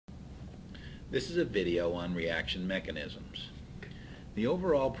This is a video on reaction mechanisms. The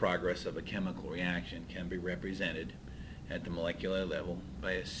overall progress of a chemical reaction can be represented at the molecular level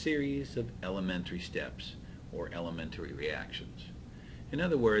by a series of elementary steps or elementary reactions. In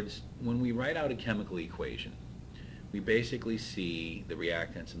other words, when we write out a chemical equation, we basically see the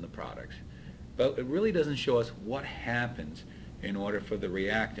reactants and the products, but it really doesn't show us what happens in order for the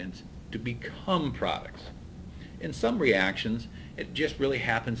reactants to become products. In some reactions, it just really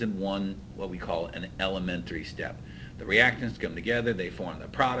happens in one, what we call an elementary step. The reactants come together, they form the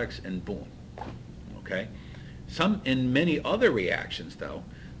products, and boom. Okay? In many other reactions, though,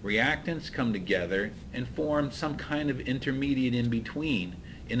 reactants come together and form some kind of intermediate in between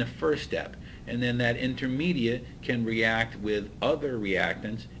in the first step. And then that intermediate can react with other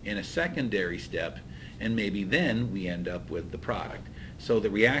reactants in a secondary step, and maybe then we end up with the product. So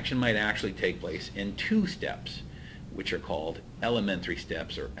the reaction might actually take place in two steps, which are called elementary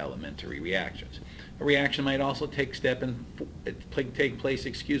steps or elementary reactions. A reaction might also take place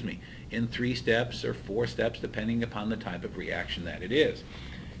in 3 steps or 4 steps, depending upon the type of reaction that it is.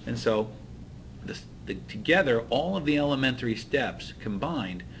 And so together, all of the elementary steps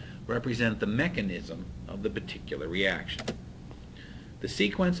combined represent the mechanism of the particular reaction. The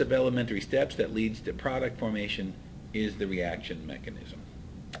sequence of elementary steps that leads to product formation is the reaction mechanism.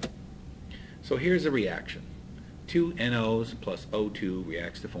 So here's a reaction. 2 NOs plus O2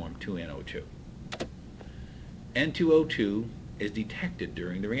 reacts to form 2NO2. N2O2 is detected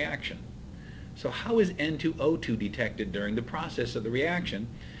during the reaction. So how is N2O2 detected during the process of the reaction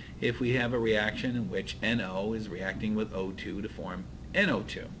if we have a reaction in which NO is reacting with O2 to form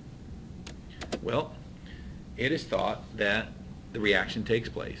NO2? Well, it is thought that the reaction takes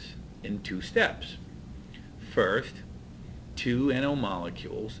place in 2 steps. First, 2 NO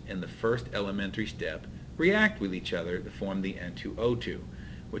molecules in the first elementary step react with each other to form the N2O2,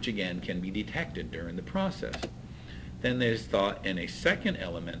 which again can be detected during the process. Then there's thought in a second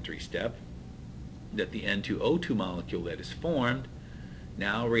elementary step that the N2O2 molecule that is formed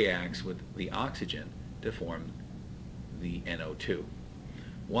now reacts with the oxygen to form the NO2.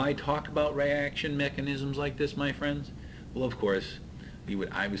 Why talk about reaction mechanisms like this, my friends? Well, of course, you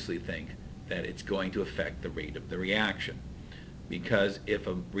would obviously think that it's going to affect the rate of the reaction. Because if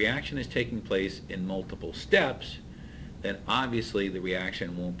a reaction is taking place in multiple steps, then obviously the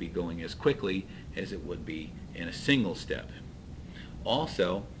reaction won't be going as quickly as it would be in a single step.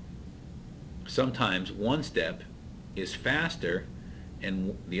 Also, sometimes one step is faster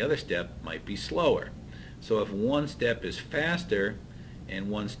and the other step might be slower. So if one step is faster and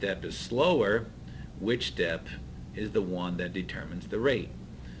one step is slower, which step is the one that determines the rate?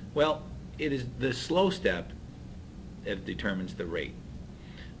 Well, it is the slow step that determines the rate.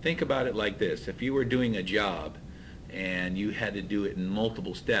 Think about it like this. If you were doing a job and you had to do it in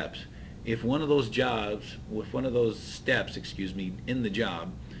multiple steps, if one of those steps in the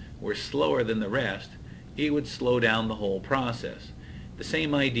job were slower than the rest, it would slow down the whole process. The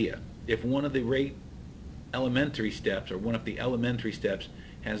same idea. If one of the elementary steps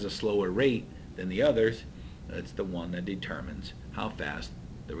has a slower rate than the others, it's the one that determines how fast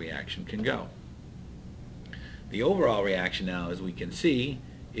the reaction can go. The overall reaction now, as we can see,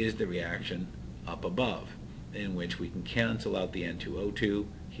 is the reaction up above, in which we can cancel out the N2O2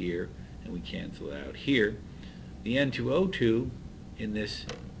 here, and we cancel it out here. The N2O2 in this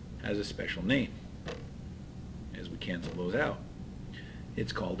has a special name as we cancel those out.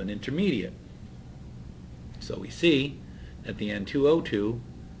 It's called an intermediate. So we see that the N2O2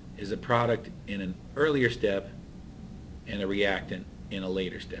 is a product in an earlier step and a reactant in a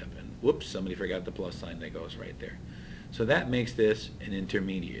later step. And whoops, somebody forgot the plus sign that goes right there. So that makes this an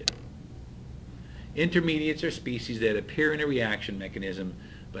intermediate. Intermediates are species that appear in a reaction mechanism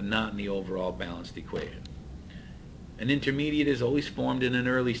but not in the overall balanced equation. An intermediate is always formed in an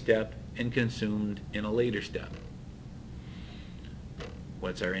early step and consumed in a later step.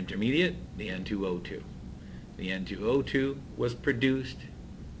 What's our intermediate? The N2O2. The N2O2 was produced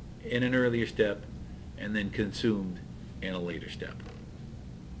in an earlier step and then consumed in a later step.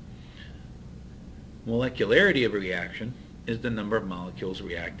 Molecularity of a reaction is the number of molecules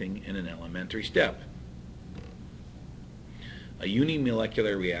reacting in an elementary step. A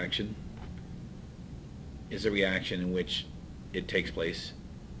unimolecular reaction is a reaction in which it takes place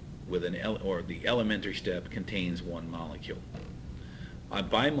with the elementary step contains one molecule. A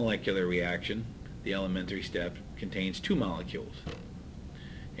bimolecular reaction, the elementary step contains 2 molecules.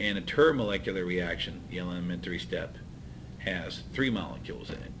 And a termolecular reaction, the elementary step has 3 molecules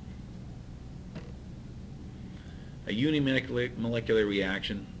in it. A unimolecular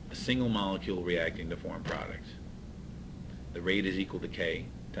reaction, a single molecule reacting to form products. The rate is equal to K,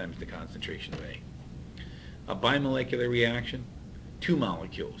 times the concentration of A. A bimolecular reaction, two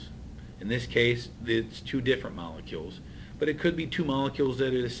molecules. In this case, it's two different molecules, but it could be two molecules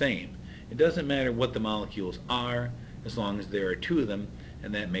that are the same. It doesn't matter what the molecules are, as long as there are two of them,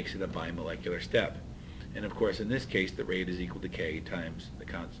 and that makes it a bimolecular step. And of course, in this case, the rate is equal to K times the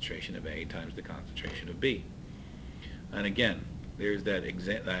concentration of A times the concentration of B. And again, there's that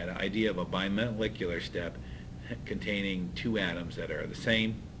idea of a bimolecular step containing two atoms that are the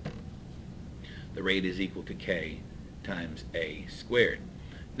same. The rate is equal to K times A squared.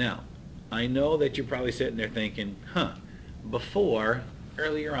 Now, I know that you're probably sitting there thinking, before,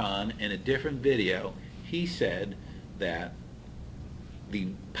 earlier on, in a different video, he said that the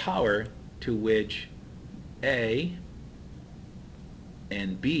power to which A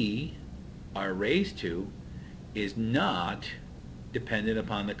and B are raised to is not dependent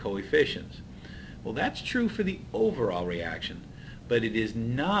upon the coefficients. Well, that's true for the overall reaction, but it is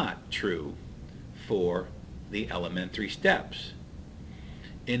not true for the elementary steps.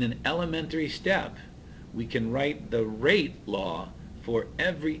 In an elementary step, we can write the rate law for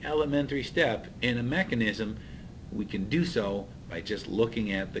every elementary step in a mechanism. We can do so by just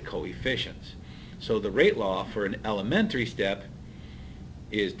looking at the coefficients. So the rate law for an elementary step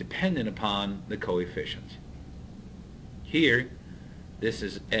is dependent upon the coefficients. Here, this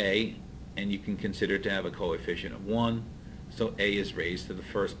is A, and you can consider it to have a coefficient of 1, so A is raised to the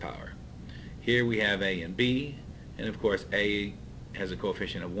first power. Here we have A and B, and of course A has a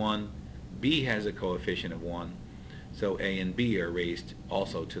coefficient of 1, B has a coefficient of 1, so A and B are raised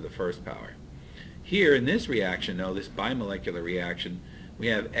also to the first power. Here in this reaction, though, this bimolecular reaction, we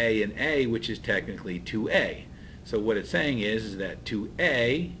have A and A, which is technically 2A. So what it's saying is that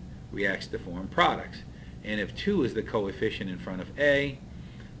 2A reacts to form products. And if 2 is the coefficient in front of A,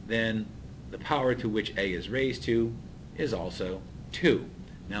 then the power to which A is raised to is also 2.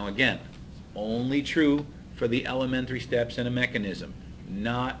 Now again, only true for the elementary steps in a mechanism,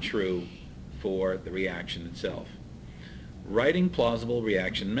 not true for the reaction itself. Writing plausible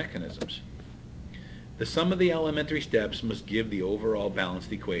reaction mechanisms. The sum of the elementary steps must give the overall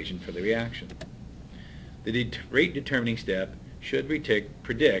balanced equation for the reaction. The rate determining step should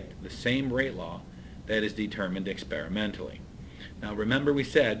predict the same rate law that is determined experimentally. Now remember, we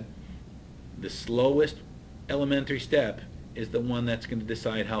said the slowest elementary step is the one that's going to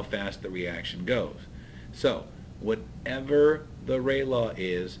decide how fast the reaction goes. So whatever the rate law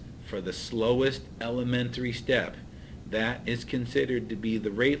is for the slowest elementary step, that is considered to be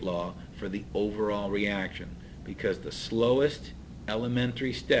the rate law for the overall reaction, because the slowest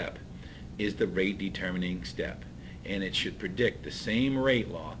elementary step is the rate determining step, and it should predict the same rate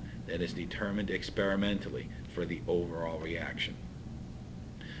law that is determined experimentally for the overall reaction.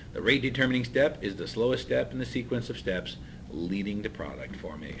 The rate determining step is the slowest step in the sequence of steps leading to product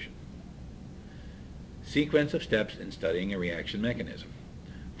formation. Sequence of steps in studying a reaction mechanism.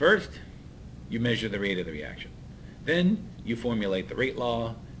 First, you measure the rate of the reaction. Then you formulate the rate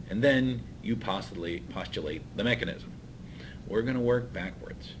law, and then you postulate the mechanism. We're going to work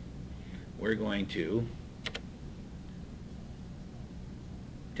backwards. We're going to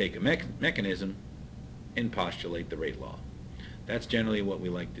take a mechanism and postulate the rate law. That's generally what we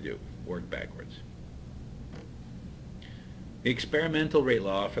like to do, work backwards. The experimental rate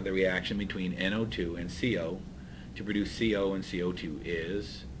law for the reaction between NO2 and CO to produce CO and CO2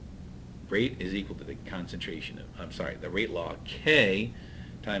 is rate is equal to the concentration of, the rate law K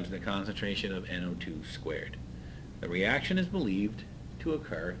times the concentration of NO2 squared. The reaction is believed to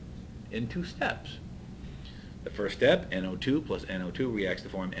occur in two steps. The first step, NO2 plus NO2 reacts to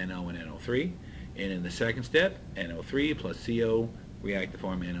form NO and NO3, and in the second step, NO3 plus CO react to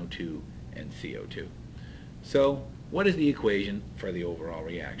form NO2 and CO2. So what is the equation for the overall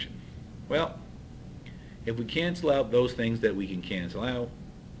reaction? Well, if we cancel out those things that we can cancel out,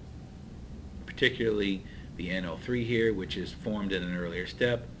 particularly the NO3 here, which is formed in an earlier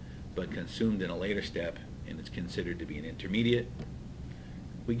step but consumed in a later step, and it's considered to be an intermediate,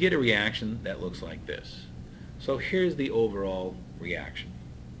 we get a reaction that looks like this. So here's the overall reaction.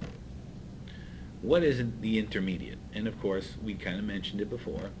 What is the intermediate? And of course, we kind of mentioned it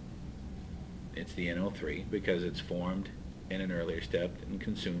before. It's the NO3 because it's formed in an earlier step and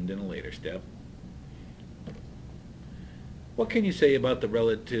consumed in a later step. What can you say about the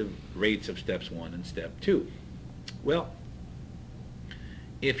relative rates of steps 1 and step 2? Well,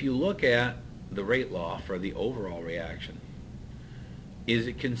 if you look at the rate law for the overall reaction, is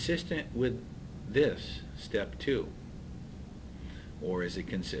it consistent with this, step 2? Or is it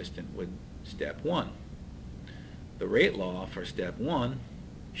consistent with step 1? The rate law for step 1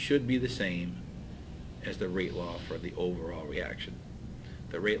 should be the same as the rate law for the overall reaction.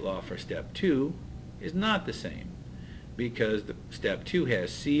 the rate law for step 2 is not the same, because the step 2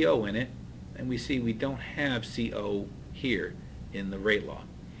 has CO in it, and we see we don't have CO here in the rate law.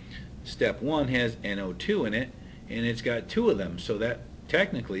 Step 1 has NO2 in it, and it's got 2 of them, so that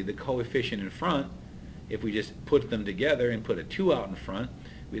technically the coefficient in front, if we just put them together and put a 2 out in front,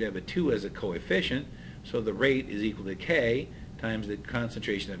 we'd have a 2 as a coefficient, so the rate is equal to K times the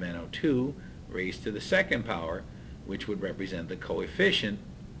concentration of NO2 raised to the second power, which would represent the coefficient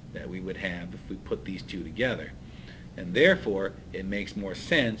that we would have if we put these two together. And therefore, it makes more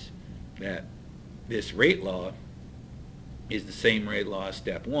sense that this rate law is the same rate law as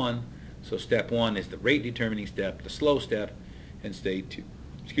step 1. So step 1 is the rate determining step, the slow step, and step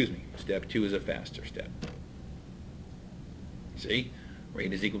 2 is a faster step. See?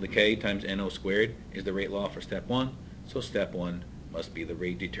 Rate is equal to K times NO squared is the rate law for step 1, so step 1 must be the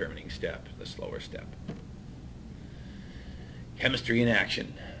rate determining step, the slower step. Chemistry in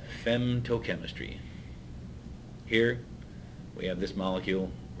action, femtochemistry. Here we have this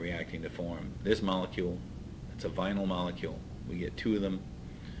molecule reacting to form this molecule. It's a vinyl molecule. We get 2 of them.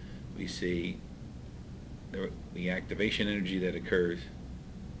 We see the activation energy that occurs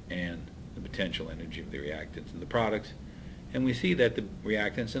and the potential energy of the reactants and the products. And we see that the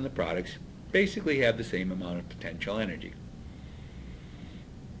reactants and the products basically have the same amount of potential energy.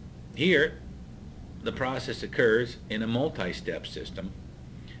 Here, the process occurs in a multi-step system,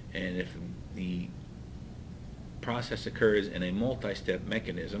 and if the process occurs in a multi-step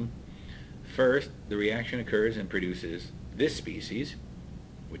mechanism, first the reaction occurs and produces this species,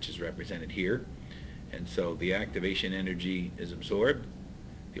 which is represented here, and so the activation energy is absorbed,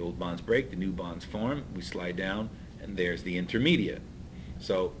 the old bonds break, the new bonds form, we slide down, and there's the intermediate.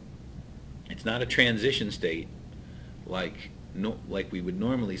 So it's not a transition state like we would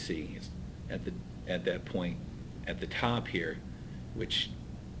normally see. It's at that point at the top here, which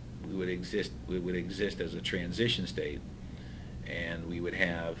would exist as a transition state, and we would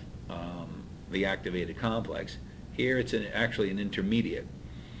have the activated complex. Here it's actually an intermediate,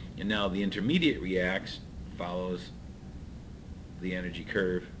 and now the intermediate reacts, follows the energy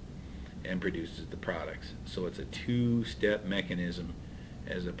curve, and produces the products. So it's a 2-step mechanism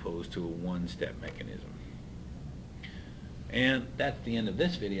as opposed to a 1-step mechanism. And that's the end of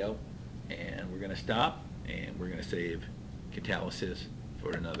this video, and we're going to stop and we're going to save catalysis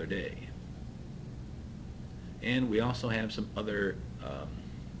for another day. And we also have some other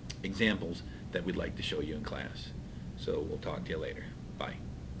examples that we'd like to show you in class. So we'll talk to you later. Bye.